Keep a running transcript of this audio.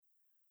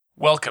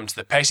Welcome to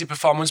the Pacey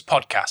Performance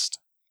Podcast.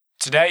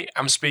 Today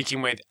I'm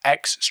speaking with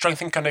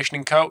ex-strength and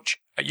conditioning coach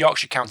at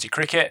Yorkshire County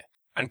Cricket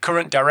and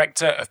current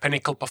director of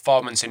Pinnacle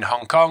Performance in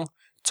Hong Kong,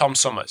 Tom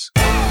Summers.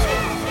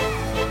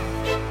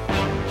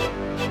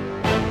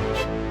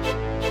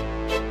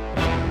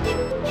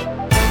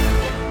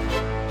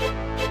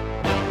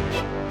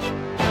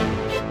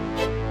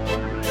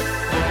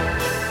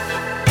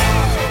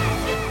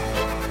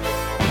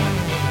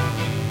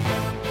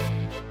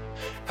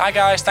 Hi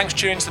guys, thanks for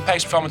tuning into the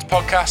Pace Performance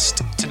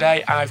Podcast.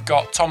 Today I've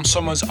got Tom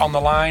Summers on the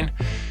line.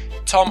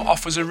 Tom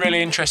offers a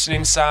really interesting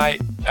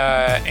insight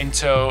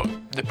into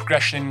the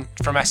progression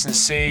from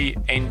S&C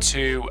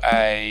into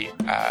a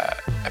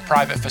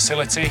private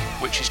facility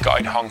which he's got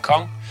in Hong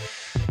Kong.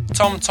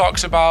 Tom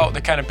talks about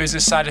the kind of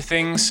business side of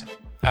things,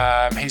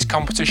 his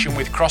competition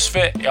with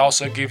CrossFit. He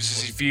also gives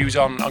us his views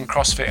on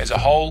CrossFit as a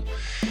whole.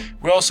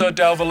 We also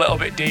delve a little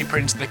bit deeper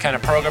into the kind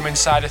of programming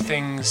side of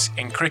things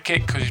in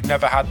cricket because we've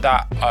never had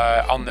that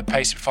on the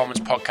Pace Performance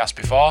Podcast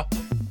before.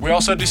 We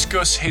also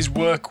discuss his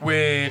work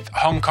with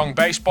Hong Kong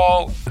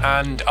baseball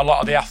and a lot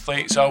of the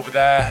athletes over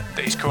there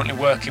that he's currently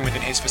working with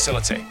in his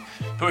facility.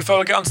 But before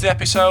we get on to the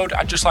episode,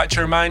 I'd just like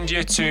to remind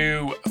you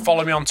to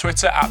follow me on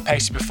Twitter at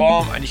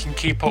PaceyPerform, and you can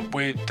keep up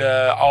with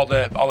all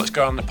that's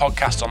going on in the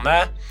podcast on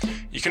there.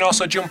 You can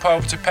also jump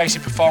over to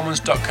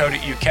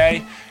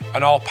paceyperformance.co.uk,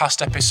 and all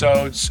past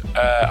episodes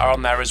are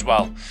on there as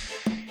well.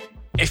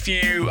 If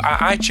you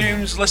are an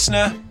iTunes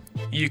listener,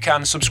 you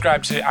can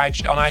subscribe to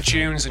on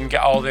iTunes and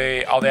get all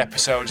the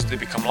episodes that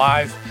become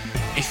live.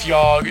 If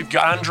you've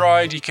got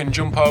Android, you can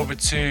jump over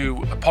to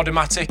a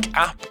Podomatic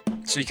app,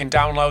 so you can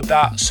download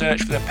that,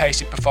 search for the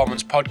Pacey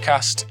Performance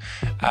Podcast,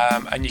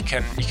 and you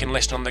can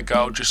listen on the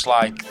go just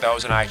like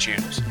those on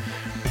iTunes.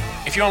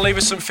 If you want to leave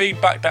us some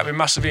feedback, that'd be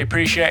massively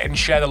appreciated, and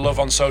share the love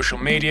on social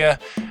media.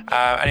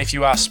 And if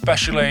you are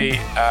especially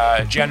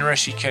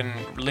generous, you can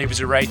leave us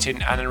a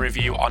rating and a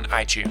review on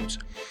iTunes.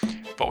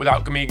 But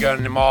without me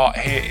going anymore,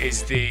 here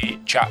is the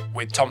chat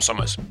with Tom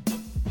Summers.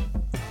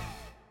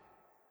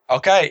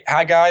 Okay,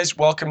 hi guys,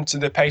 welcome to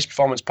the Pace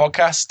Performance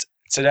Podcast.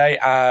 Today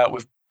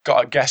we've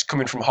got a guest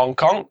coming from Hong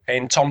Kong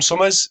in Tom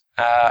Summers.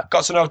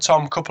 Got to know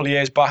Tom a couple of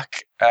years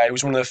back. He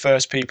was one of the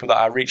first people that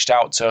I reached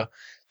out to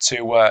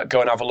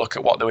go and have a look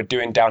at what they were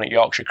doing down at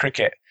Yorkshire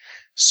Cricket.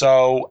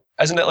 So,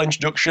 as a little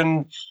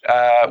introduction,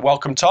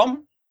 welcome,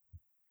 Tom.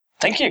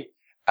 Thank you.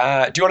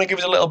 Do you want to give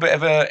us a little bit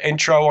of an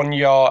intro on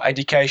your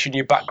education,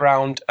 your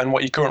background, and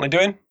what you're currently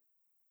doing?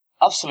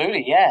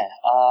 Absolutely, yeah.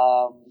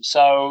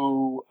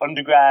 So,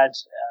 undergrad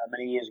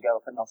many years ago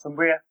up in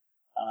Northumbria,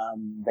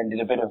 then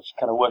did a bit of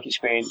kind of work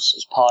experience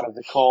as part of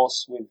the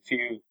course with a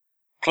few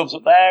clubs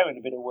up there, and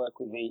a bit of work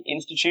with the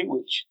Institute,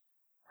 which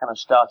kind of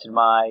started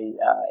my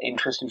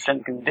interest in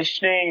strength and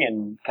conditioning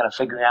and kind of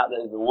figuring out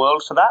the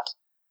world for that.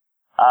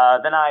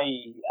 Then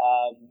I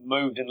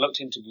moved and looked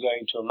into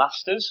going to a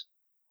master's,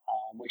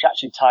 which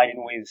actually tied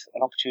in with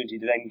an opportunity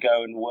to then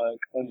go and work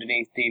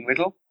underneath Dean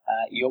Riddle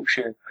at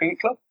Yorkshire Cricket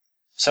Club.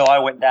 So I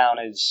went down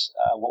as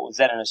what was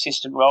then an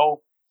assistant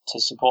role to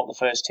support the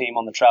first team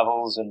on the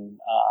travels and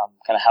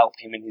kind of help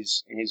him in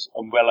his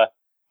umbrella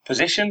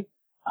position,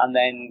 and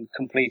then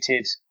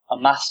completed a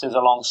master's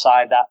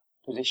alongside that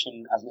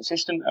position as an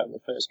assistant over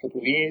the first couple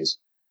of years.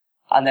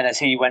 And then as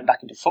he went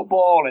back into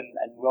football and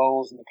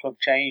roles in the club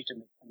changed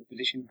and the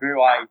position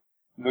grew, I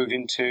moved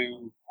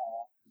into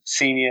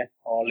senior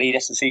or lead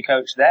S&C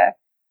coach there,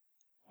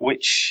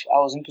 which I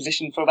was in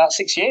position for about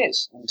 6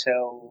 years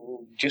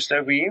until just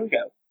over a year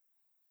ago.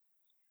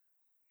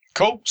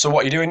 Cool. So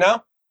what are you doing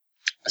now?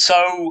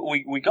 So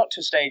we got to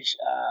a stage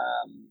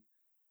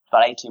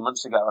about 18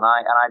 months ago, and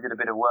I did a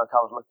bit of work. I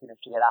was lucky enough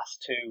to get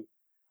asked to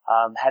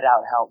head out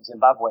and help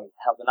Zimbabwe,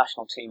 help the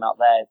national team out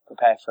there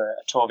prepare for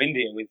a tour of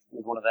India with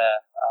one of their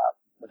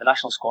with the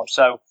national squad.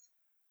 So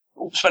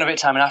spent a bit of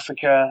time in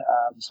Africa,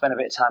 spent a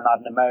bit of time out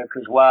in America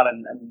as well,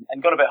 and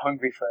got a bit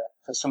hungry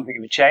for something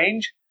of a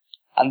change.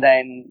 And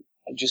then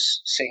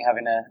just sitting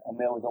having a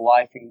meal with the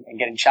wife and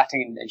getting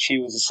chatting, and she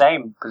was the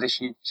same because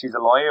she's a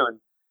lawyer, and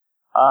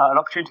an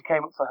opportunity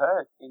came up for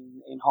her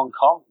in Hong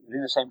Kong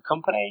within the same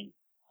company,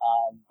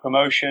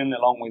 promotion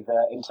along with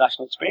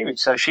international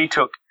experience. So she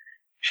took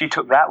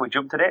that, we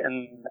jumped at it,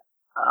 and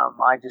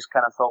I just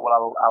kind of thought,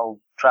 well, I'll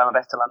try my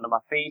best to land on my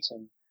feet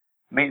and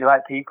meet the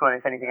right people, and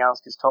if anything else,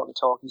 just talk the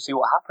talk and see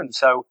what happens.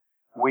 So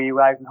we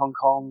arrived in Hong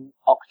Kong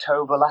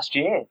October last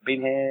year.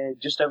 Been here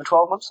just over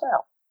 12 months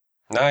now.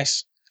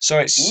 Nice.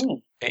 So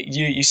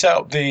you set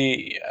up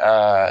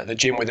the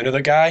gym with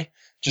another guy.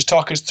 Just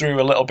talk us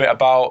through a little bit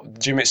about the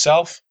gym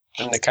itself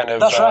and the kind of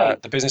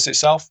the business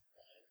itself.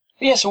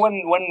 Yeah. So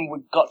when I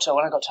got to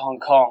Hong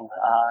Kong,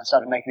 I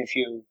started making a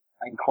few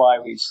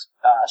inquiries.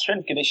 Strength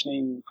and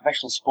conditioning,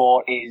 professional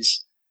sport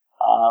is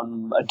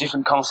a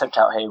different concept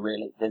out here,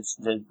 really. There's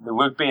the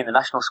rugby and the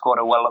national squad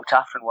are well looked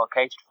after and well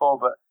catered for,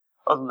 but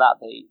other than that,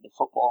 the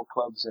football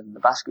clubs and the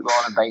basketball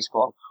and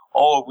baseball,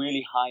 all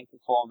really high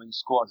performing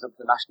squads up to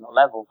the national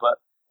level, but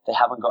they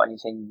haven't got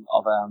anything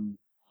of an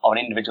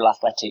individual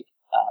athletic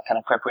kind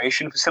of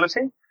preparation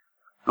facility.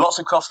 Lots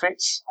of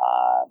CrossFits,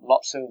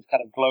 lots of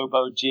kind of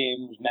Globo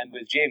gyms,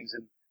 members gyms,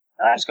 and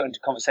I just got into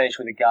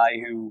conversation with a guy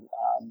who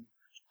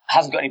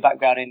hasn't got any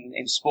background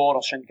in sport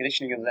or strength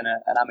conditioning other than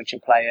an amateur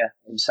player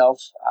himself.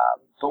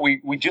 But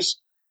we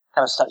just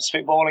kind of started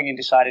spitballing and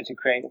decided to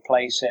create a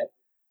place that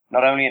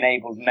not only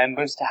enabled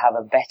members to have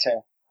a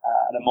better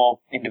and a more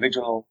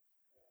individual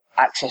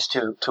access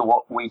to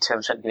what we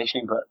term strength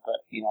conditioning, but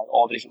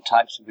all the different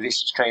types of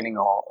resistance training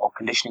or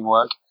conditioning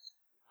work.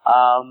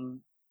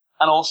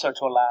 And also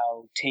to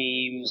allow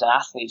teams and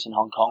athletes in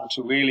Hong Kong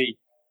to really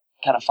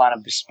kind of find a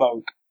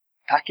bespoke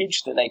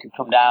package that they could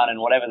come down and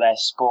whatever their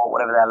sport,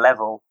 whatever their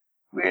level,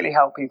 really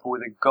help people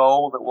with a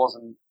goal that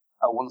wasn't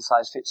a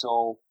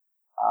one-size-fits-all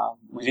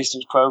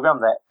resistance program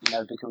that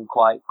become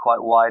quite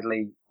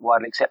widely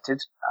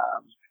accepted.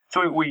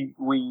 So we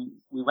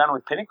ran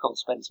with Pinnacle,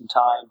 spent some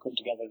time putting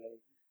together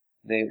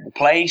the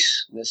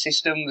place, the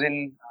systems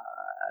and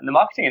the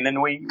marketing, and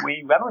then we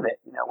ran with it.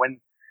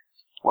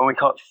 When we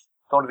thought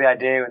of the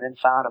idea and then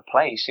found a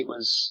place, it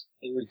was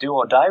do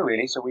or die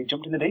really. So we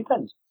jumped in the deep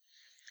end.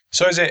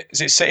 So is it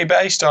city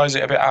based or is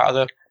it a bit out of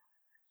the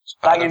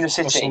bang in the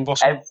city?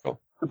 Cool.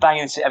 Bang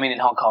in the city. I mean, in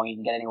Hong Kong, you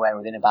can get anywhere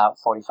within about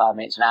 45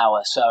 minutes an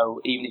hour.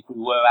 So even if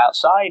we were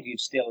outside, you'd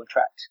still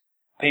attract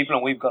people.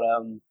 And we've got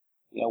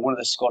one of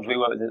the squads we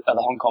work with are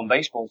the Hong Kong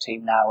baseball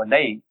team now, and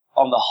they,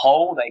 on the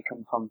whole, they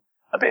come from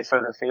a bit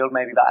further afield,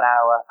 maybe about an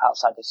hour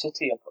outside the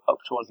city, up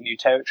towards the New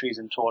Territories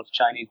and towards the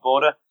Chinese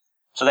border.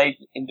 So they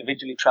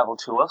individually travel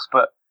to us,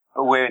 but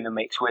we're in the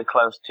mix. We're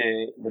close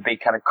to the big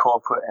kind of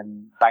corporate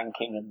and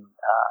banking and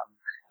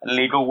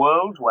legal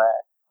world where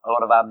a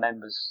lot of our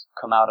members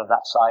come out of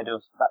that side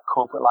of that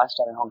corporate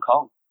lifestyle in Hong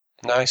Kong.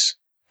 Nice.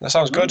 That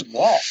sounds good.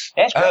 Yeah,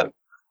 it's great.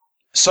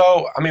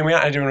 So, I mean, we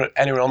haven't had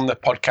anyone on the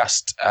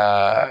podcast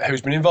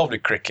who's been involved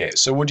with cricket.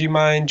 So would you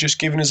mind just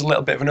giving us a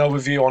little bit of an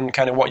overview on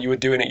kind of what you were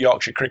doing at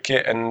Yorkshire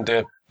Cricket and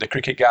the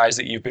cricket guys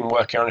that you've been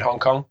working on in Hong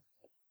Kong?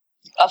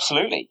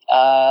 Absolutely.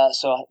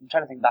 So I'm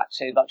trying to think back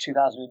to about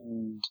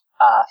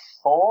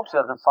 2004,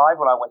 2005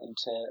 when I went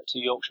into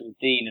Yorkshire with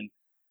Dean. And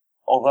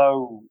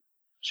although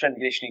strength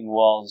and conditioning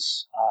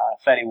was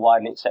fairly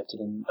widely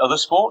accepted in other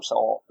sports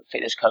or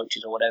fitness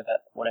coaches or whatever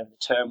the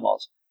term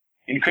was,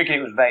 in cricket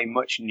it was very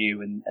much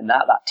new. And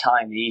at that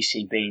time, the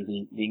ECB,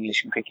 the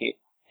English and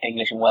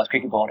Wales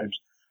Cricket Board,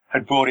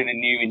 had brought in a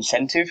new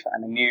incentive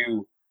and a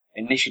new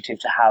initiative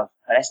to have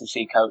an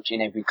S&C coach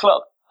in every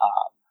club.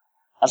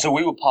 And so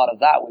we were part of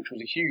that, which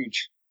was a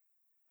huge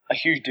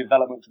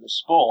development for the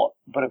sport.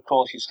 But of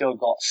course, you've still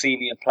got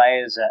senior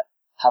players that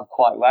have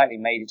quite rightly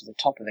made it to the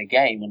top of the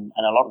game, and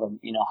a lot of them,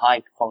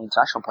 high-performing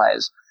international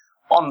players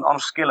on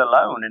skill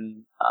alone.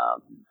 And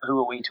who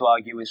are we to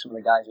argue with some of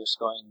the guys who are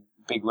scoring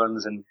big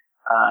runs and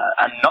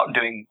not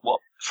doing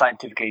what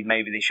scientifically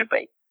maybe they should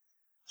be?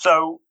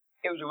 So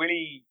it was a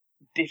really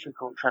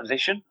difficult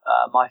transition.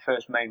 My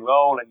first main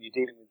role, and you're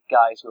dealing with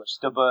guys who are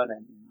stubborn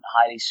and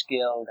highly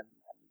skilled and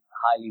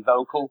highly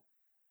vocal.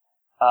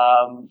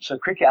 So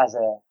cricket as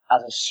a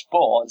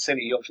sport, and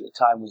certainly Yorkshire at the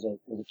time was a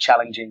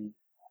challenging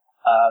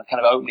kind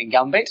of opening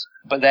gambit.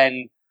 But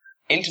then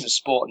into the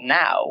sport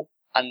now,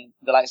 and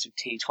the likes of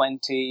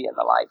T20 and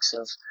the likes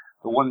of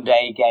the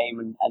one-day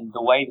game, and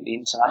the way that the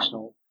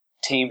international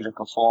teams are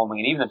performing,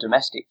 and even the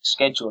domestic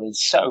schedule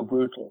is so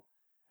brutal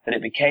that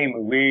it became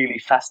a really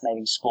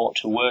fascinating sport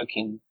to work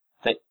in.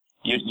 That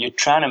you're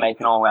trying to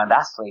make an all-round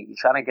athlete. You're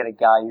trying to get a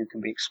guy who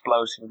can be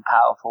explosive and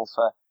powerful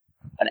for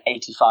an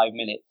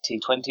 85-minute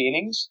T20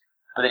 innings,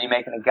 but then you're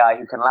making a guy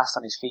who can last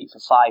on his feet for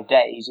 5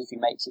 days if he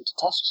makes it to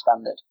test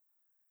standard.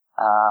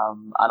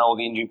 And all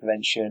the injury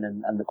prevention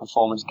and the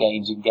performance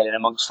gains you can get in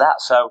amongst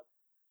that. So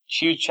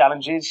huge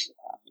challenges,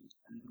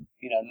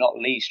 not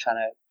least trying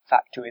to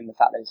factor in the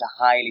fact that it's a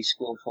highly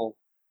skillful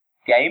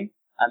game,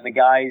 and the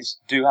guys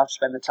do have to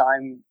spend the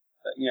time,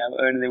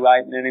 earning the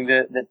right and earning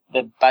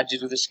the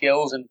badges with the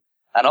skills, and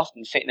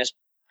often fitness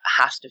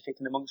has to fit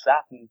in amongst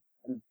that, and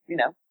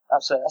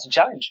that's a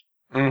challenge.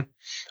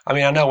 I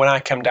mean, I know when I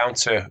came down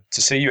to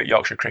see you at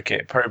Yorkshire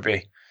Cricket,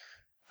 probably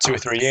 2 or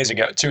 3 years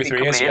ago. 2 or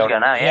 3 years ago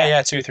now,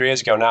 yeah, 2 or 3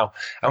 years ago now.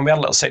 And we had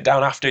a little sit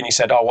down after, and you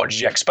said, "Oh, what did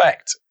you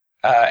expect?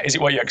 Is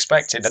it what you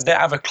expected?" I didn't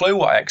have a clue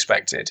what I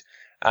expected.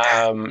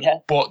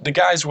 But the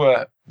guys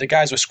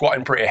were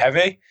squatting pretty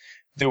heavy.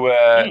 They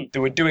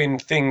were doing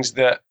things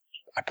that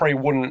I probably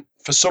wouldn't,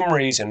 for some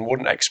reason,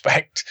 wouldn't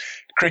expect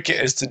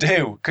cricketers to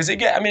do, because it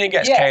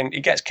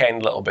gets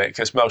caned a little bit,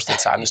 because most of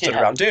the time they stood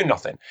around doing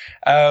nothing.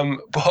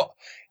 But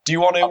do you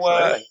want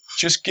to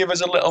just give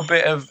us a little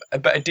bit of a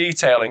bit of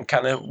detail in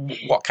kind of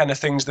what kind of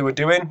things they were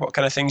doing, what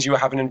kind of things you were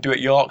having them do at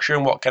Yorkshire,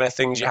 and what kind of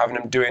things you're having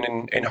them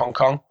doing in Hong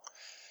Kong?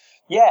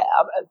 Yeah,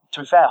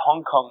 to be fair,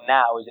 Hong Kong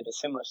now is at a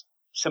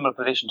similar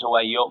position to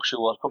where Yorkshire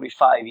was probably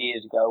 5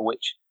 years ago,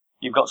 which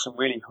you've got some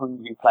really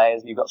hungry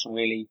players, and you've got some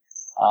really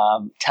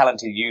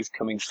talented youth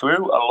coming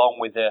through, along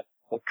with the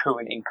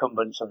current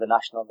incumbents of the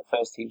national and the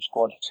first team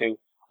squad who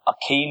are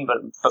keen,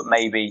 but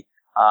maybe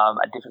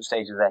at different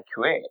stages of their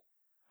career.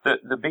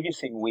 The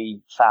biggest thing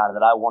we found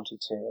that I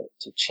wanted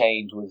to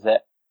change was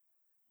that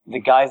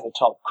the guys at the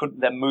top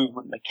their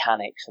movement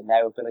mechanics and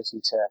their ability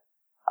to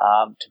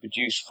to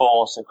produce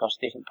force across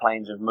different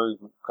planes of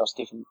movement, across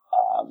different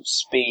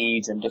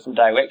speeds and different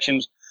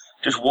directions,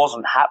 just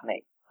wasn't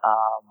happening.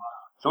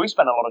 So we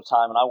spent a lot of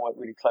time, and I worked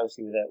really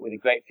closely with a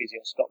great physio,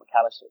 Scott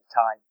McAllister at the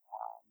time,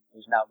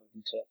 who's now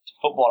moving to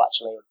football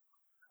actually.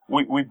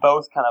 We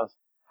both kind of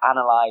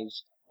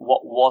analysed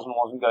what was and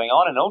wasn't going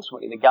on, and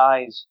ultimately the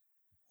guys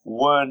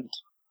weren't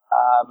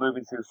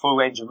moving through full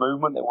range of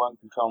movement. They weren't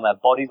controlling their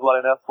bodies well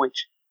enough,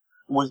 which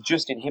was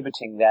just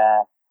inhibiting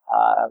their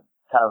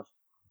kind of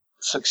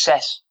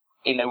success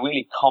in a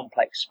really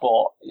complex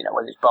sport. You know,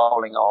 whether it's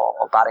bowling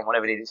or batting,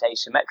 whatever it is, it's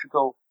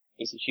asymmetrical.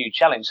 It's a huge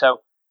challenge.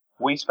 So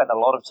we spent a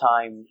lot of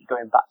time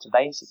going back to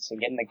basics and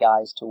getting the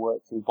guys to work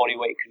through body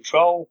weight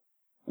control,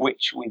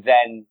 which we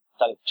then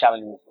started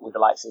challenging with the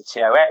likes of the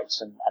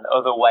TRX and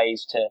other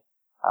ways to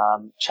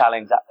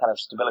challenge that kind of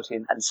stability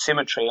and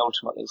symmetry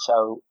ultimately.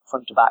 So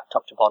front to back,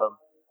 top to bottom,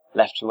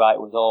 left to right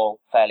was all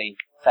fairly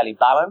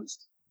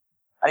balanced.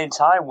 And in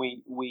time,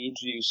 we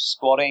introduced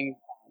squatting.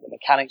 The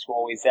mechanics were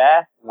always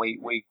there. We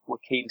were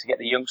keen to get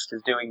the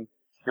youngsters doing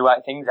the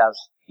right things, as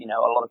you know,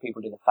 a lot of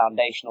people do the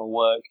foundational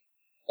work,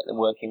 get them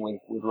working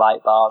with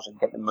light bars and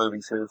get them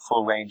moving through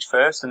full range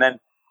first. And then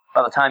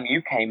by the time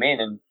you came in,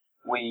 and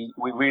we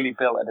really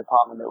built a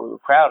department that we were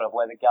proud of,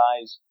 where the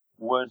guys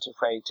weren't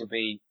afraid to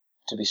be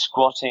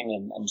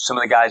squatting, and some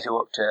of the guys who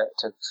were up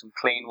to some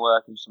clean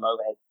work and some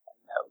overhead,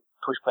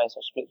 push press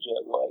or split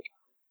jerk work,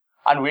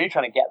 and really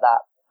trying to get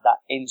that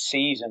in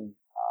season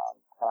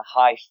kind of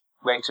high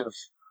rate of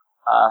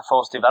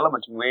force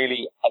development and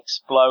really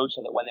explode,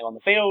 so that when they're on the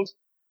field,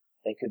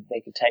 they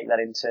could take that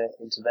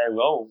into their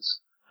roles.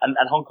 And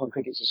Hong Kong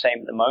cricket's the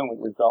same at the moment.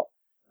 We've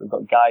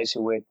got guys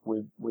who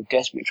we're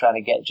desperately trying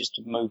to get just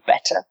to move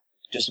better,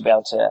 just to be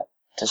able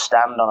to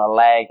stand on a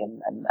leg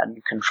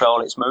and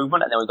control its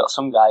movement. And then we've got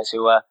some guys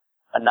who are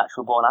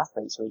natural born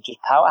athletes who are just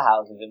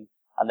powerhouses,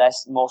 and they're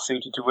more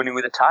suited to running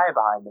with a tyre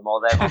behind them,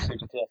 or they're more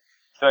suited to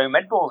throwing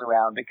med balls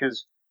around,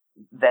 because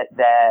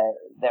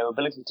their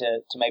ability to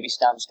maybe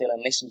stand still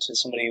and listen to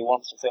somebody who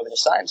wants to throw a bit of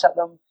science at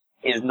them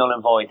is null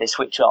and void. They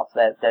switch off.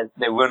 They're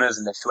runners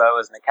and they're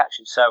throwers and they're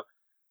catchers. So,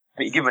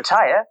 but you give them a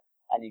tyre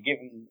and you give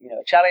them,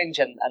 a challenge,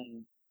 and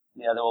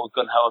they're all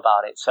gung-ho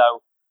about it.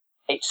 So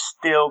it's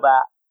still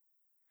that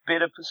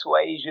bit of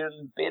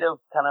persuasion, bit of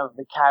kind of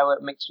the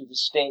carrot mixed with the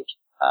stick,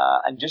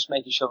 and just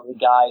making sure that the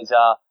guys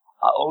are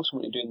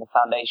ultimately doing the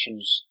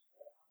foundations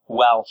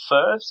well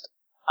first,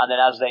 and then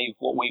as they've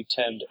what we've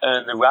termed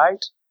earn the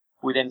right,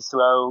 we then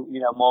throw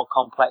more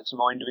complex and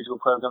more individual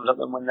programs at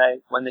them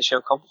when they show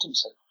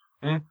competency.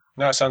 No,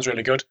 that sounds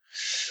really good.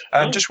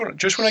 Just want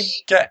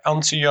to get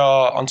onto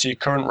your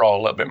current role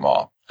a little bit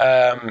more.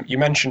 You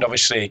mentioned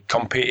obviously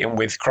competing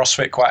with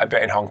CrossFit quite a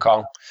bit in Hong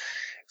Kong.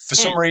 For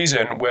some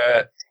reason,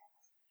 we're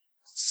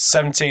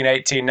 17,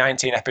 18,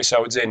 19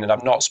 episodes in, and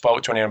I've not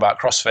spoke to anyone about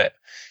CrossFit.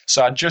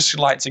 So I'd just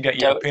like to get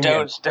your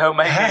opinion. Don't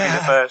make me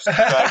the first.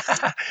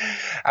 Right.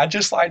 I'd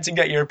just like to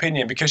get your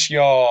opinion, because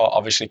you're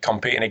obviously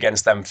competing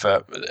against them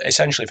for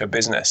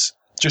business.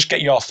 Just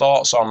get your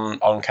thoughts on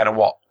kind of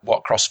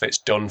what CrossFit's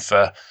done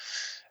for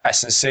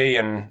S&C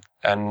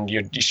and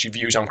your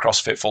views on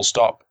CrossFit full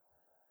stop.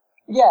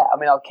 Yeah, I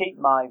mean, I'll keep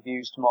my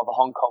views to more of a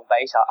Hong Kong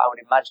base. I would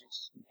imagine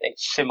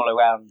it's similar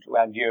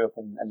around Europe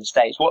and the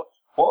States. What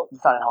we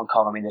found in Hong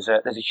Kong, I mean, there's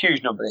a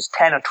huge number. There's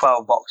 10 or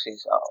 12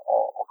 boxes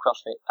or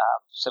CrossFit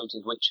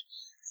facilities, which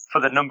for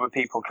the number of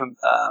people kind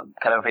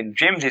of in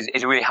gyms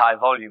is a really high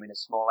volume in a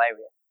small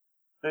area.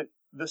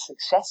 The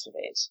success of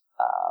it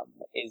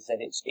is that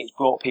it's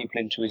brought people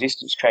into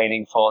resistance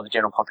training for the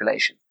general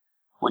population,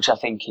 which I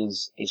think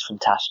is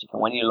fantastic.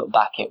 And when you look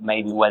back at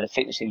maybe where the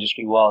fitness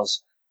industry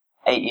was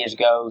 8 years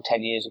ago,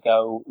 10 years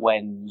ago,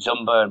 when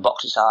Zumba and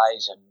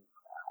Boxercise and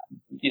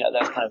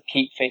those kind of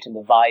Keep Fit and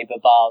the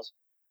Viber bars,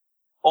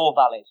 all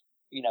valid,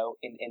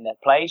 in their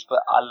place. But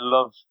I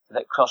love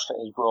that CrossFit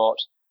has brought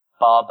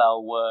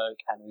barbell work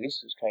and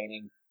resistance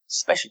training,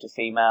 especially to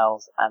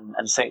females,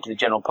 and certainly to the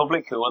general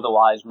public who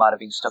otherwise might have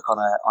been stuck on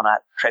a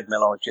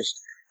treadmill or just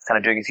kind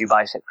of doing a few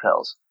bicep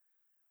curls.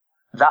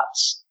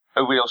 That's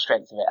a real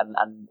strength of it,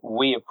 and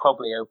we have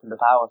probably opened up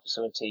our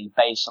facility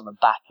based on the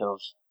back of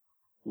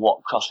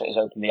what CrossFit has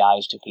opened the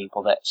eyes to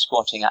people, that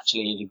squatting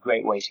actually is a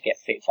great way to get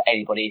fit for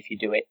anybody if you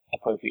do it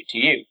appropriate to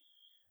you.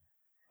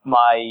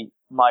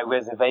 My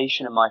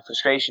reservation and my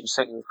frustration,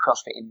 certainly with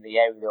CrossFit in the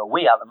area where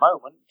we are at the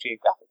moment,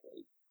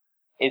 geographically,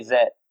 is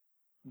that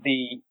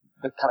the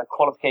kind of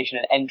qualification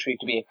and entry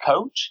to be a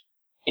coach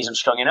isn't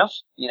strong enough.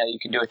 You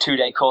can do a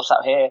 2-day course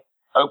out here,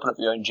 open up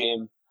your own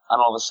gym,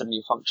 and all of a sudden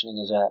you're functioning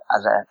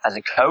as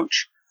a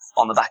coach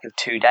on the back of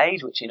 2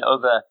 days, which in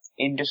other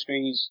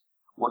industries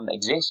wouldn't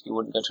exist. You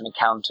wouldn't go to an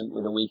accountant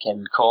with a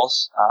weekend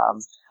course.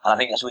 And I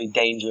think that's a really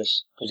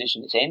dangerous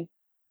position it's in.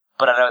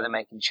 But I know they're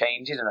making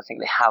changes, and I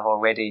think they have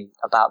already,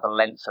 about the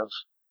length of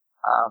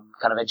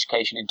kind of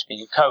education into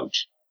being a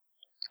coach.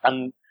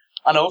 And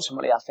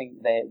ultimately, I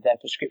think their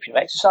prescription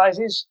of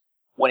exercises,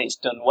 when it's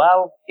done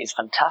well, is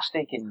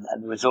fantastic, and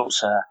the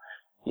results are,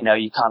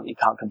 you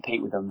can't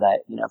compete with them. That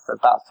for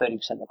about 30%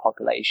 of the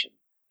population,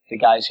 the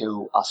guys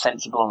who are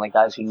sensible and the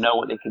guys who know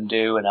what they can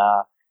do and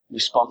are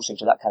responsive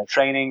to that kind of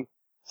training,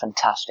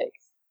 fantastic.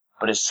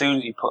 But as soon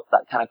as you put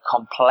that kind of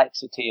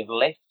complexity of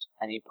lift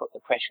and you put the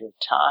pressure of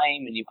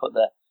time and you put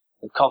the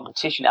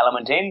competition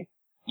element in,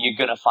 you're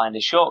going to find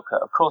a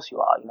shortcut. Of course you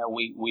are. You know,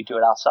 we do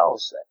it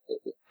ourselves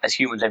as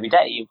humans every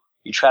day.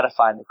 You try to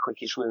find the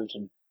quickest route,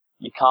 and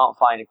you can't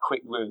find a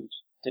quick route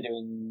to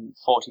doing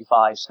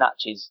 45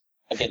 snatches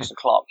against the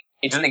clock.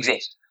 It doesn't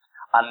exist.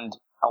 And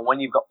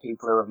when you've got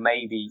people who are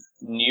maybe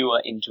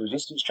newer into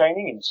resistance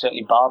training and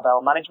certainly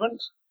barbell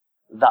management,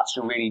 that's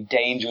a really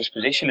dangerous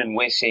position. And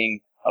we're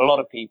seeing a lot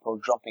of people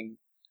dropping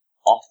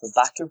off the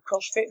back of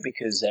CrossFit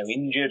because they're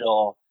injured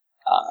or,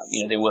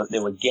 they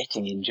were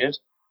getting injured.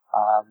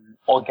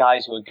 Or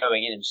guys who are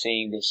going in and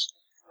seeing this,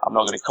 I'm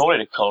not going to call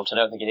it a cult, I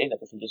don't think it is, I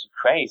think it's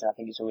a craze, and I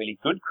think it's a really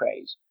good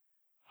craze.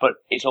 But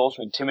it's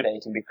also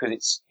intimidating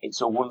because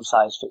it's a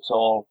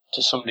one-size-fits-all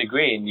to some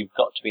degree, and you've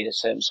got to be at a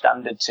certain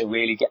standard to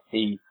really get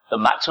the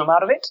maximum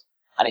out of it.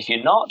 And if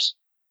you're not,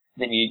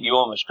 then you're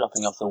almost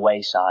dropping off the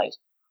wayside.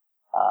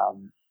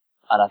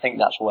 And I think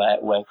that's where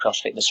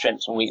CrossFit, the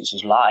strengths and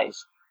weaknesses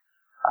lies,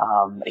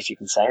 if you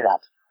can say that.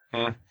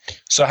 Mm.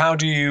 So how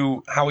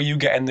are you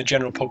getting the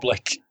general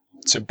public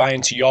to buy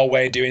into your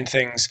way of doing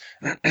things,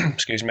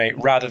 excuse me,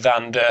 rather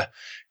than the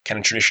kind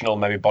of traditional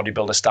maybe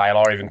bodybuilder style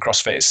or even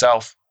CrossFit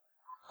itself?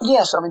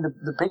 Yes, I mean,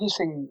 the biggest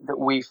thing that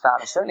we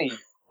found, certainly,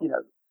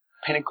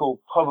 Pinnacle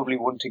probably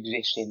wouldn't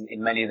exist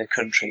in many of the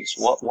countries.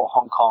 What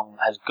Hong Kong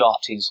has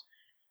got is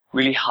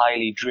really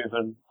highly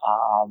driven,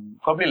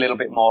 probably a little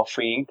bit more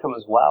free income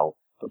as well,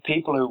 but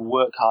people who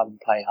work hard and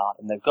play hard,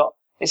 and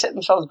they set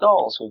themselves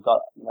goals. We've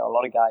got, a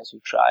lot of guys who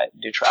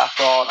do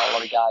triathlon, a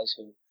lot of guys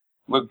who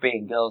rugby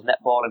and girls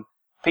netball, and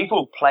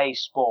people play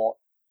sport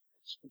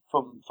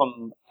from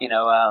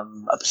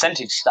a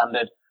percentage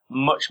standard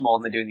much more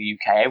than they do in the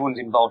UK. Everyone's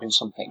involved in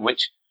something,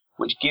 which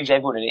gives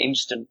everyone an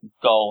instant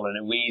goal and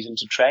a reason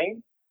to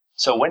train.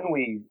 So when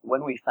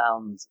we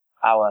found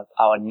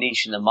our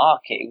niche in the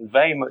market, it was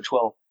very much,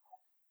 well,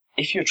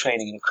 if you're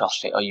training in a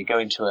CrossFit or you're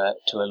going to a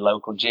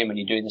local gym and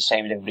you're doing the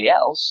same as everybody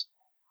else,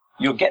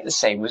 you'll get the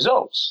same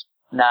results.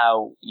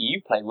 Now,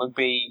 you play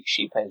rugby,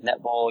 she plays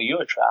netball,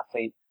 you're a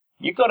triathlete.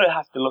 You've got to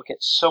have to look at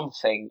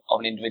something of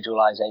an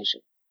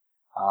individualization.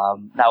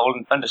 Now,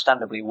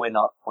 understandably, we're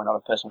not a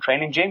personal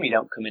training gym. You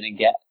don't come in and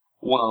get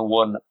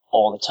one-on-one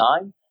all the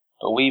time.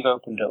 But we've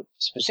opened up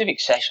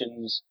specific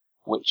sessions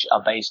which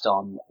are based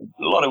on a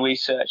lot of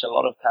research, a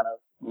lot of kind of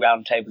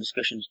roundtable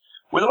discussions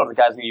with a lot of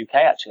the guys in the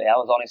UK, actually. I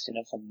was honest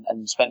enough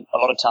and spent a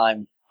lot of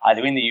time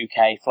either in the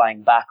UK,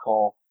 flying back,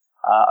 or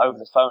over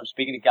the phone,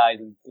 speaking to guys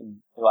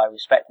who I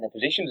respect in their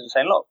positions and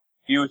saying, look,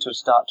 if you were to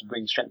start to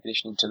bring strength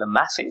conditioning to the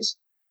masses,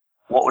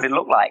 what would it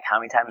look like? How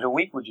many times a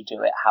week would you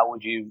do it? How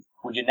would you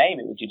name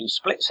it? Would you do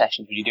split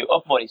sessions? Would you do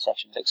upper body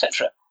sessions,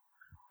 etc.?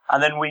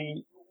 And then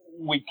we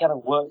kind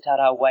of worked out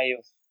our way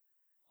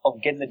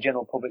of getting the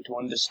general public to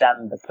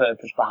understand the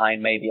purpose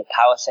behind maybe a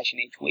power session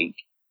each week,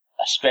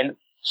 a strength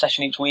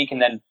session each week,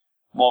 and then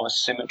more of a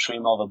symmetry,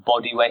 more of a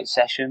body weight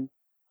session.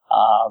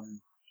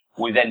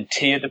 We then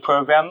tiered the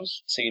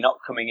programs, so you're not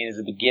coming in as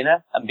a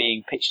beginner and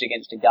being pitched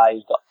against a guy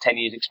who's got 10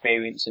 years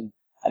experience and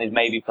is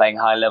maybe playing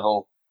high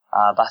level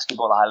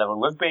basketball, high level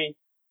rugby.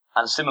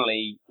 And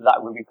similarly, that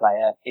rugby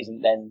player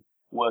isn't then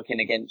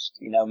working against,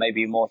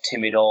 maybe a more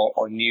timid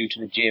or new to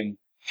the gym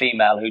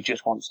female who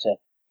just wants to,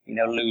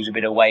 lose a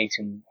bit of weight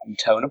and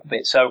tone up a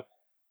bit. So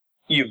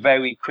you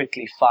very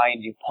quickly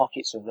find your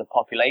pockets of the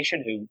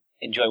population who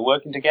enjoy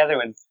working together.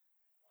 And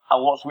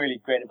what's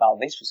really great about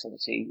this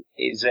facility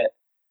is that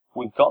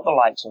we've got the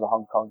likes of the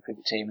Hong Kong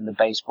cricket team and the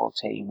baseball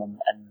team and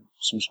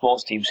some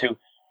sports teams who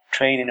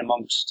train in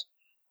amongst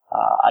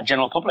our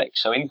general public.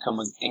 So in come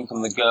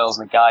the girls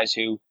and the guys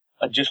who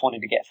are just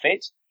wanting to get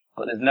fit,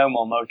 but there's no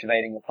more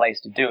motivating a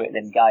place to do it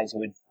than guys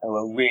who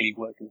are really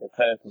working with a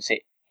purpose.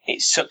 It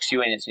sucks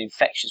you in. It's an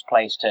infectious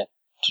place to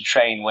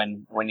train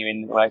when you're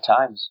in the right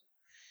times.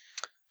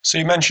 So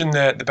you mentioned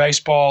the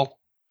baseball.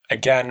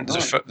 Again,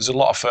 there's a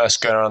lot of firsts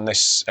going on in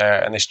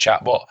this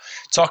chat, but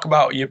talk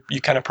about your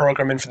kind of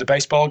programming for the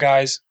baseball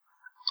guys.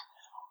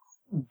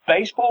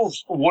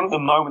 Baseball's one of the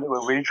moments that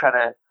we're really trying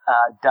to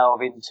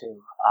delve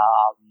into.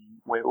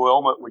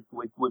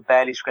 We're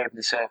barely scraping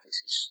the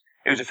surface.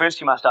 It was the first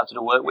team I started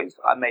to work with.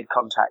 I made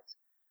contact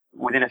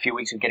within a few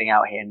weeks of getting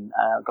out here and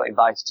got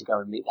invited to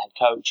go and meet the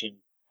head coach and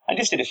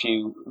just did a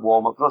few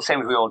warm-ups. Well,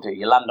 same as we all do.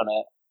 You land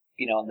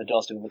on the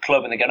doorstep of the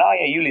club and they go, oh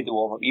yeah, you lead the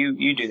warm-up,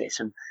 you do this,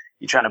 and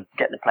you're trying to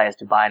get the players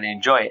to buy in and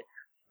enjoy it.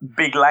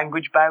 Big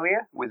language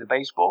barrier with the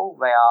baseball.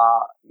 They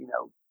are,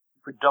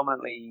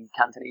 predominantly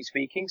Cantonese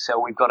speaking,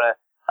 so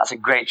that's a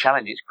great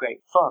challenge. It's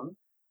great fun,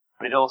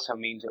 but it also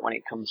means that when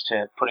it comes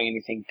to putting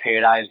anything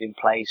periodized in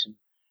place and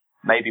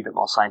maybe a bit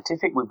more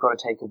scientific, we've got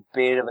to take a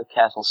bit of a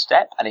careful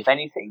step, and if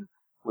anything,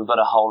 we've got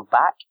to hold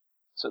back.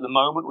 So at the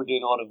moment, we're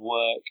doing a lot of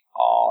work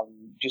on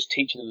just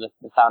teaching them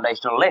the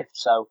foundational lift.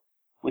 So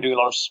we're doing a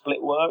lot of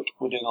split work.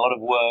 We're doing a lot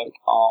of work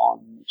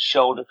on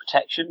shoulder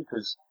protection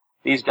because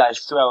these guys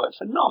throw at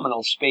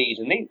phenomenal speed,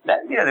 and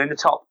they're in the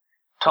top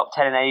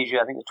 10 in Asia.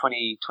 I think they're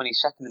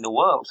 22nd in the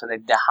world, so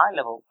they're high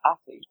level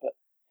athletes, but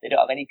They don't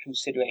have any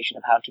consideration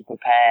of how to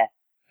prepare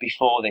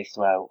before they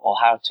throw, or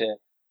how to,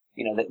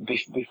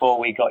 before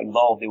we got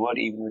involved, they weren't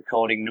even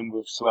recording number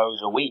of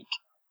throws a week,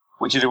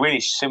 which is a really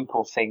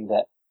simple thing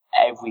that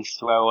every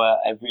thrower,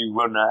 every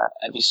runner,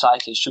 every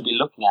cyclist should be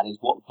looking at, is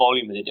what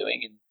volume are they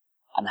doing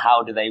and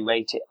how do they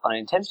rate it on an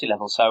intensity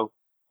level. So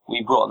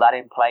we brought that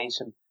in place,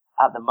 and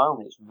at the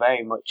moment it's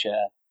very much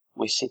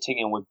we're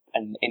sitting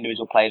and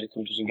individual players are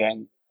coming to us and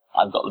going,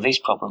 I've got this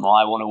problem, or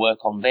I want to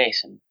work on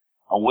this, and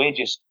we're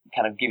just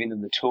kind of giving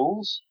them the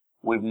tools.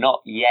 We've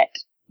not yet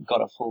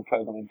got a full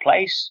program in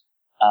place,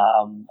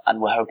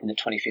 and we're hoping that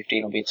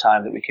 2015 will be a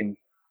time that we can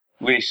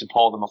really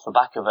support them off the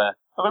back of a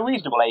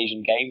reasonable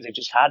Asian Games they've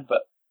just had,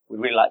 but we'd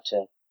really like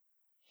to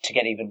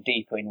get even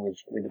deeper in with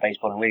the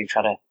baseball and really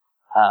try to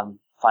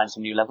find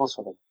some new levels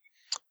for them.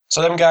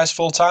 So them guys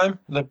full time,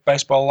 the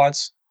baseball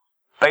lads?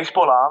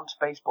 Baseball aren't.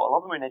 Baseball, a lot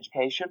of them are in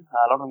education.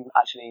 A lot of them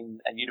actually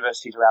in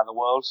universities around the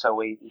world. So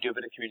we do a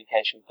bit of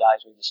communication with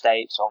guys who are in the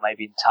States or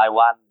maybe in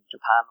Taiwan,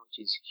 Japan,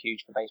 which is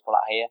huge for baseball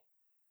out here.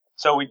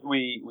 So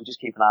we just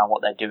keep an eye on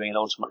what they're doing, and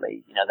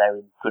ultimately, they're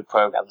in good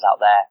programs out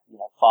there,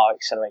 far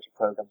accelerated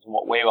programs than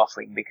what we're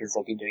offering because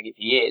they've been doing it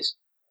for years.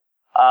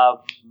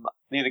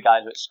 The other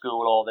guys are at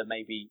school, or they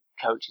may be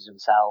coaches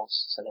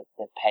themselves, so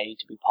they're paid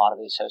to be part of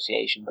the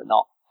association, but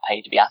not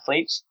paid to be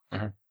athletes.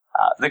 Mm-hmm.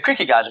 The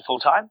cricket guys are full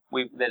time.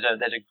 There's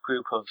a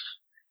group of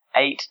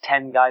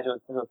 8-10 guys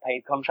who are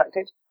paid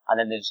contracted, and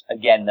then there's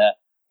again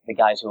the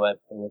guys who are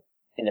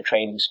in the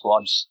training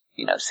squads.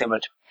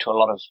 Similar to a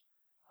lot of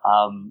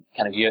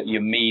kind of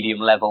your medium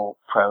level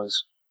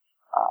pros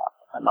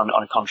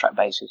on a contract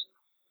basis.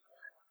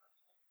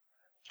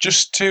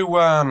 Just to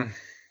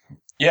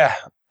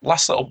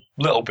last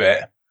little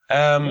bit.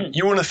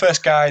 You were one of the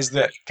first guys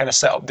that kind of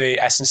set up the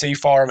S&C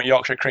forum at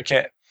Yorkshire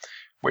Cricket,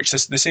 which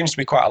there seems to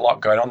be quite a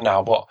lot going on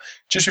now. But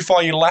just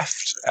before you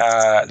left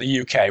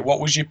the UK, what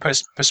was your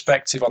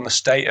perspective on the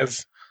state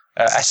of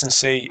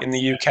S&C in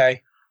the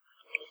UK?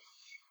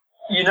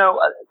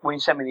 When you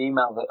sent me the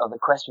email of the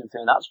question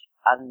through, and I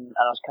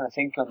was kind of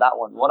thinking on that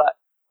one. What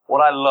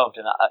I loved,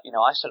 and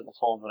I set up the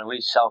forum on a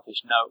really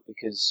selfish note,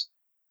 because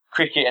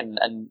cricket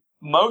and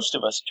most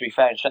of us, to be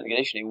fair, in strength and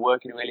conditioning,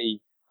 work in a really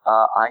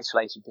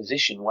isolated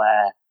position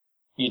where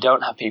you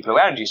don't have people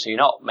around you. So you're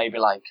not maybe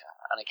like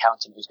an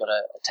accountant who's got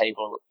a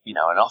table, an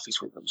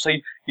office with them. So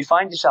you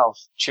find yourself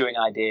chewing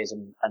ideas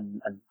and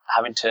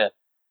having to,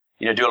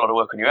 do a lot of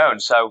work on your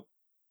own. So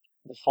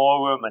the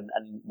forum and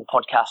the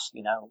podcast,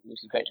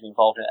 which is great to be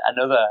involved in, and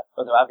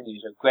other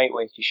avenues are great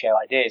ways to share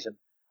ideas. And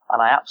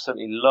I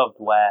absolutely loved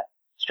where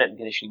strength and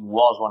conditioning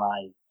was when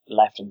I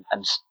left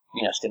and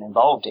still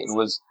involved. It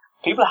was,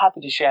 people are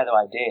happy to share their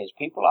ideas.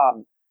 People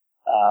aren't,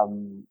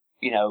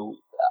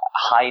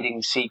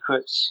 hiding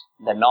secrets.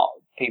 They're not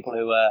people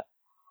who are,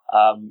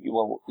 I'm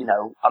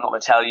not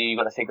going to tell you, you've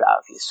got to figure it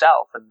out for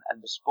yourself.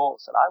 And the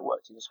sports that I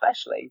worked in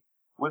especially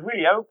was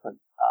really open.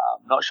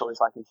 Not sure what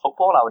it's like in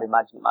football. I would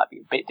imagine it might be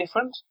a bit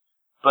different.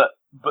 But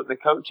the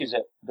coaches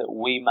that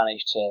we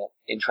managed to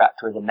interact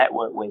with and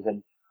network with,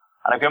 and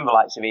I remember the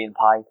likes of Ian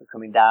Piper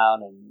coming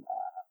down, and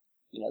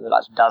the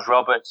likes of Daz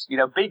Roberts,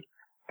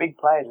 big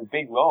players with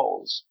big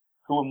roles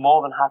who were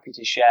more than happy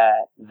to share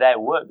their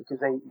work because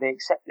they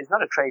accept it's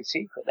not a trade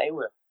secret. They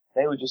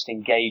were just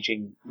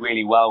engaging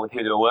really well with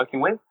who they were working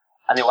with,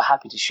 and they were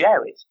happy to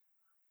share it.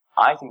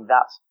 I think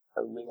that's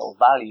a real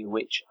value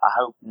which I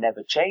hope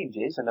never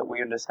changes, and that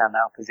we understand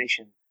our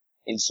position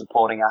in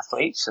supporting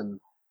athletes and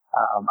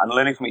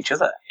learning from each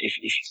other. If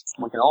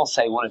we can all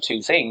say one or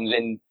two things,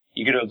 then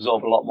you're going to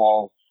absorb a lot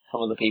more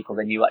from other people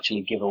than you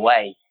actually give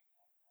away.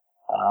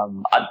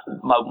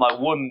 My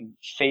one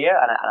fear,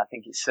 and I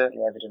think it's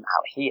certainly evident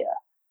out here,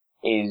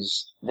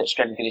 is that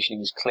strength and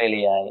conditioning is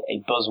clearly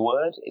a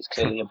buzzword. It's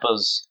clearly a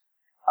buzz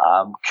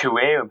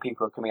career, and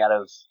people are coming out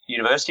of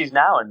universities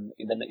now, and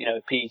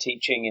PE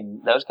teaching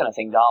and those kind of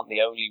things aren't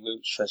the only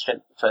routes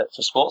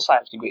for sports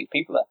science degrees.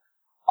 People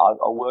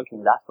are working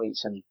with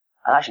athletes, and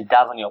actually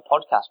Daz on your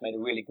podcast made a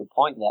really good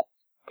point that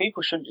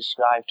people shouldn't just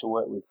strive to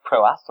work with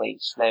pro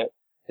athletes.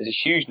 There's a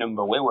huge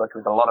number. We're working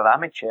with a lot of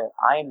amateur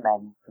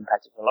Ironman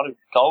competitors, a lot of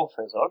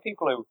golfers, a lot of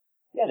people who,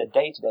 their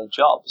day-to-day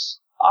jobs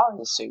are in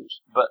the suit,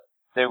 but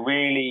they're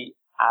really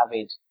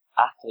avid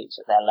athletes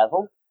at their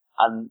level.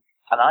 And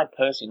I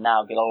personally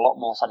now get a lot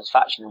more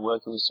satisfaction in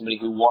working with somebody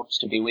who wants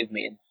to be with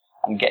me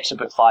and gets up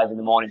at 5 a.m.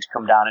 to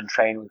come down and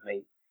train with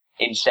me,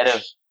 instead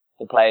of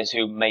the players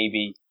who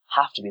maybe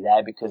have to be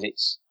there because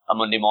it's a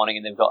Monday morning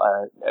and they've got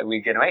a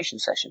regeneration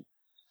session.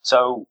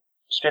 So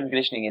strength and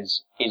conditioning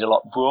is a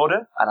lot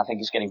broader, and I think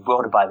it's getting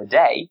broader by the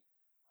day.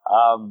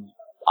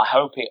 I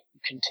hope it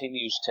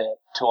continues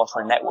to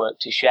offer a network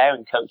to share,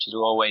 and coaches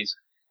are always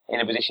in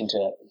a position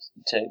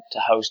to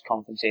host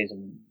conferences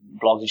and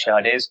blogs and share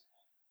ideas.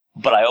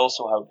 But I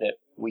also hope that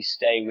we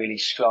stay really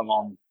strong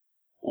on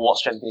what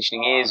strength and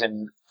conditioning is,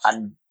 and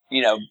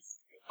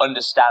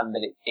understand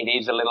that it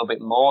is a little bit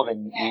more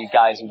than you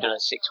guys who've done a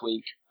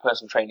 6-week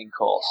personal training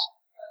course.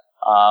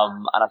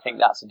 And I think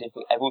that's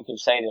everyone can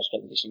say they're a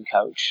strength and conditioning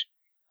coach,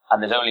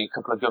 and there's only a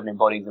couple of governing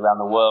bodies around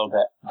the world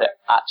that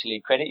actually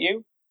accredit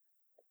you.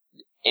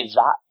 is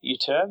that your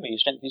term? Are you a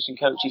strength and conditioning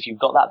coach if you've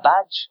got that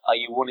badge? Are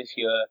you one if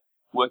you're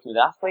working with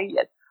an athlete?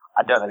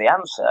 I don't know the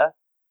answer,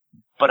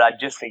 but I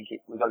just think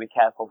we've got to be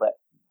careful that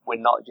we're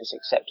not just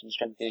accepting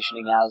strength and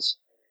conditioning as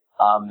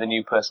the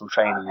new personal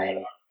training,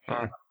 really.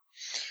 Mm.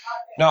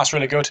 No, that's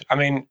really good. I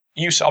mean,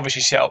 you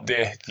obviously set up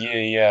the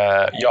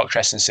Yorkshire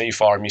S&C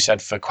forum. You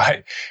said for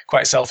quite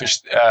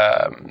selfish,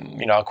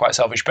 quite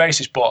selfish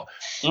basis. But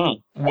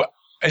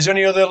is there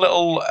any other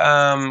little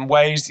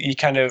ways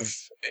that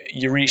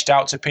you reached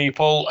out to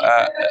people,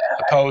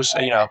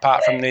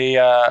 apart from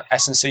the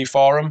S&C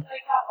forum,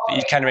 that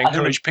you kind of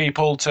encourage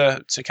people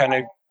to kind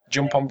of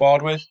jump on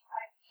board with?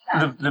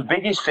 The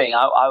biggest thing,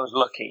 I was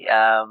lucky,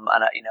 and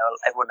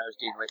everyone knows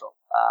Dean Riddle.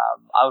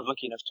 I was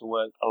lucky enough to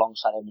work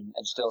alongside him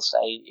and still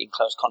stay in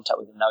close contact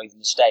with him now he's in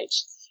the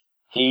States.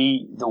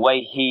 The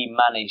way he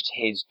managed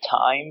his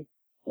time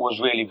was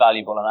really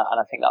valuable, and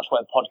I think that's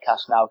where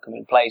podcasts now come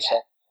in place.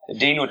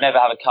 Dean would never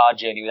have a car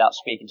journey without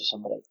speaking to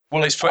somebody.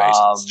 Well, it's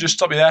just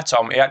stop you there,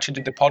 Tom. He actually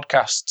did the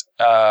podcast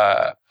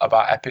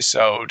about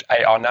episode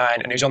 8 or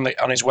 9, and he was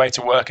on his way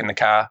to work in the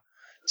car.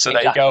 So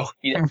exactly.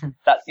 There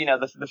you go.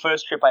 The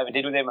first trip I ever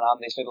did with him, and I'm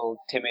this little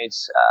timid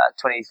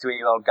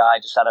 23-year-old guy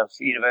just out of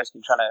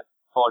university trying to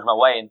forge my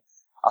way, and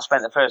I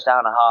spent the first hour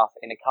and a half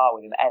in a car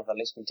with him ever,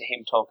 listening to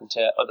him talking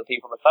to other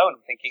people on the phone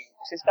and thinking,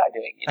 what's this guy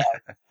doing?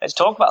 Let's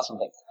talk about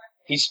something.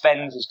 He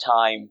spends his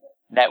time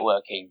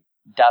networking.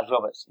 Daz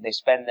Roberts, they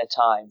spend their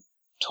time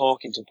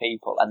talking to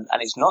people, and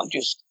it's not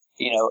just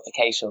a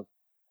case of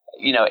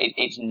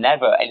it's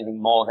never anything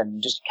more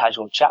than just a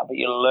casual chat, but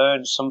you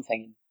learn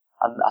something.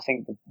 And I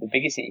think the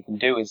biggest thing you can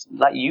do is,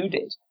 like you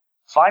did,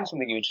 find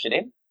something you're interested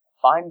in,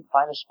 find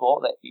a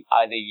sport that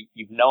either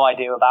you've no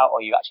idea about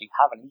or you actually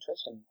have an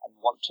interest and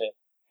want to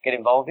get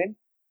involved in.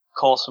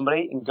 Call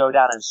somebody and go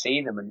down and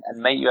see them and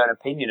make your own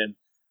opinion. And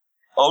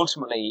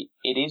ultimately,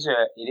 it is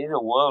a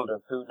world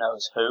of who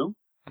knows who.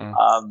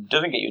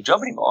 Doesn't get you a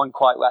job anymore, and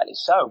quite rightly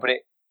so, but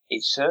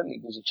it certainly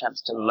gives you a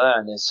chance to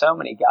learn. There's so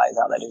many guys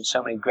out there doing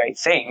so many great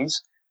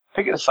things.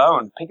 Pick up the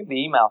phone, pick up the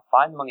email,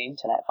 find them on the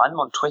internet, find them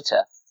on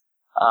Twitter.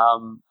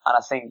 And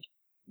I think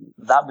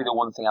that'd be the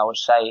one thing I would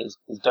say is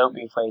don't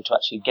be afraid to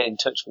actually get in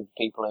touch with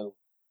people who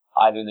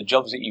either in the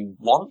jobs that you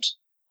want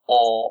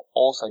or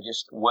also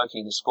just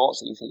working in the sports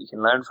that you think you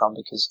can learn from,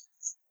 because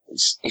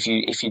if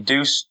you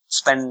do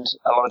spend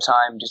a lot of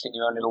time just in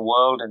your own little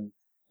world and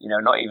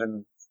not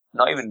even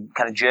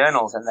kind of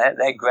journals, and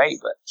they're great,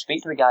 but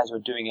speak to the guys who are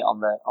doing it on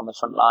the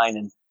front line,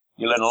 and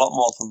you learn a lot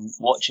more from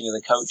watching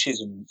other coaches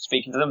and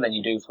speaking to them than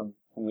you do from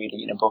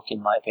reading in a book,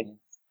 in my opinion.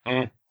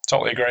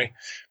 Totally agree.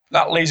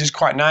 That leads us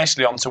quite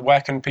nicely on to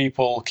where can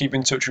people keep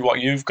in touch with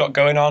what you've got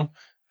going on?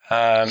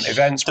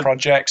 Events,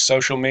 projects,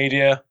 social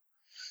media?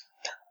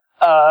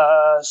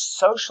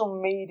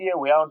 Social media,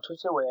 we are on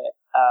Twitter. We're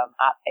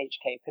at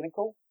HK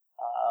Pinnacle.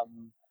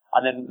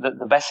 And then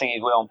the best thing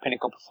is we're on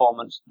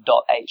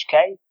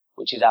pinnacleperformance.hk,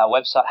 which is our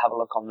website. Have a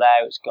look on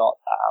there. It's got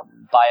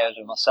bios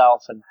of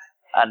myself and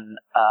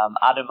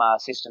Adam, our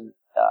assistant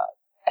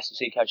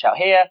S&C coach out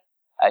here.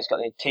 It's got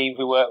the teams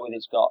we work with.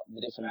 It's got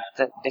the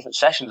different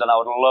sessions, and I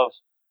would love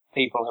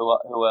people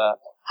who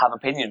have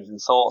opinions and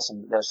thoughts.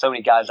 And there's so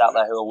many guys out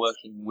there who are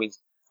working with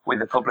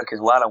the public as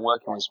well and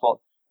working with sport.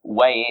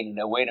 Weigh in.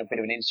 We're in a bit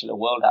of an insular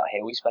world out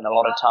here. We spend a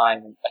lot of time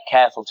and are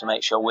careful to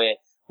make sure we're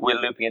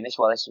looping in this.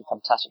 Well, this is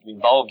fantastic to be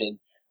involved in.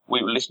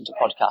 We listen to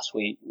podcasts.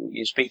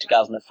 You speak to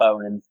guys on the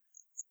phone, and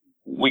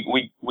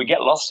we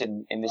get lost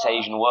in this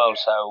Asian world.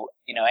 So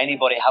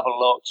anybody have a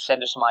look,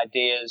 send us some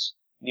ideas,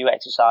 new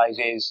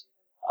exercises.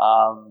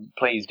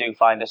 Please do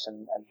find us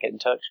and get in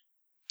touch.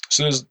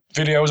 So there's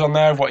videos on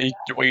there of what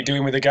you're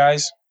doing with the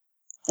guys?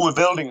 We're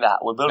building that.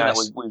 Nice.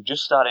 That. We've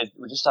just started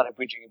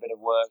bridging a bit of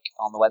work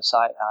on the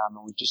website. And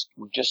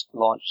we've just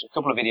launched a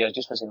couple of videos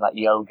just for things like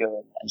yoga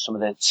and some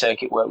of the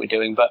circuit work we're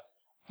doing. But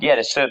yeah,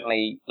 there's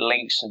certainly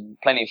links and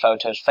plenty of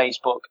photos.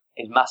 Facebook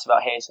is massive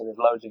out here, so there's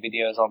loads of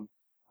videos on.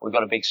 We've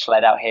got a big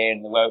sled out here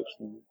in the ropes,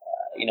 and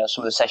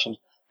some of the sessions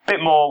a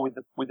bit more with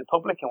the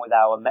public and with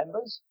our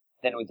members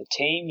than with the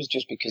teams,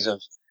 just because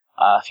of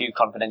a few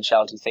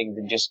confidentiality things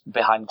and just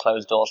behind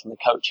closed doors from the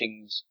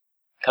coaches'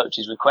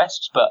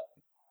 requests. But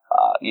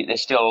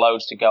there's still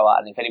loads to go at,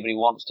 and if anybody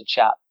wants to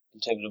chat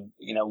in terms of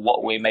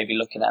what we may be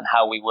looking at and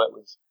how we work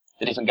with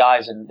the different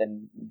guys, and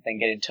then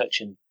get in touch.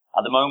 And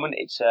at the moment,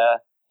 it's a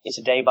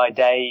day by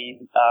day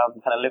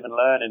kind of live and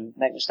learn and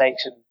make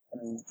mistakes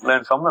and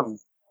learn from them,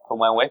 from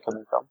where we're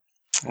coming from.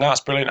 No,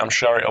 that's brilliant. I'm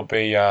sure it'll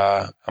be.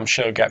 I'm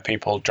sure it'll get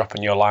people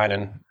dropping your line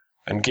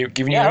and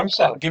giving you their input.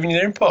 So. Giving you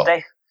their input.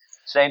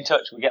 Stay in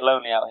touch. We get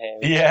lonely out here.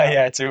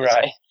 Yeah, too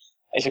right.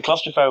 It's a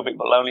claustrophobic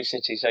but lonely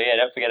city, so yeah,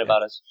 don't forget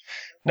about us.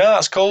 No,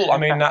 that's cool. I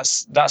mean,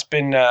 that's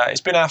been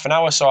it's been half an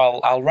hour, so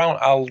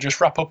I'll just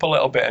wrap up a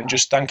little bit and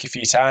just thank you for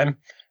your time.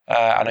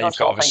 I know you've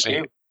got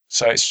obviously.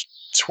 So it's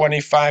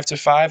 25 to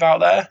 5 out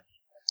there.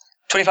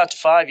 25 to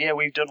 5, yeah.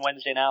 We've done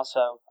Wednesday now,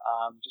 so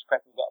just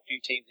prepping. We've got a few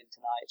teams in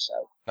tonight,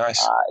 so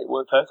nice. It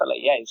worked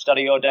perfectly. Yeah, start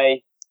of your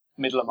day,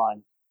 middle of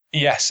mine.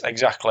 Yes,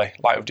 exactly.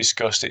 Like we've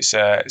discussed, it's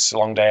a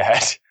long day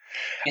ahead.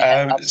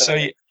 Yeah, So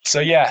absolutely.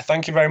 yeah,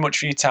 thank you very much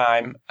for your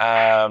time.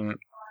 And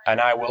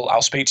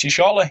I'll speak to you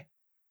shortly.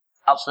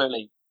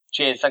 Absolutely.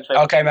 Cheers. Thanks very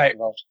much. Okay, mate.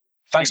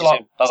 Thanks a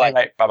lot. Bye See you,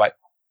 bye. mate. Bye bye.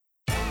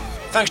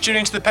 Thanks for tuning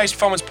into the Pace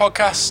Performance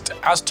Podcast.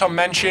 As Tom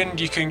mentioned,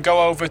 you can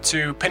go over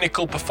to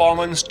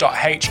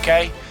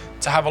pinnacleperformance.hk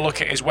to have a look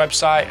at his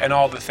website and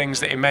all the things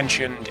that he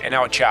mentioned in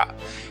our chat.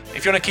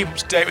 If you want to keep up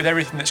to date with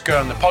everything that's going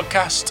on in the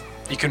podcast,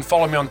 you can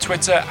follow me on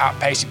Twitter at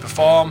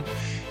PaceyPerform.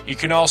 You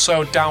can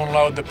also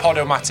download the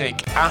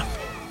Podomatic app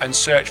and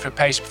search for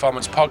Pace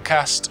Performance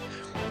Podcast,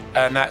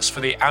 and that's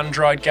for the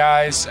Android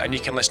guys, and you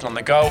can listen on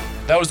the go.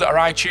 Those that are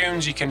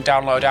iTunes, you can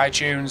download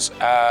iTunes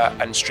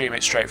and stream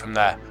it straight from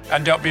there.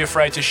 And don't be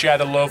afraid to share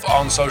the love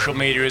on social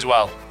media as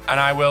well. And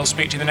I will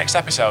speak to you in the next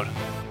episode.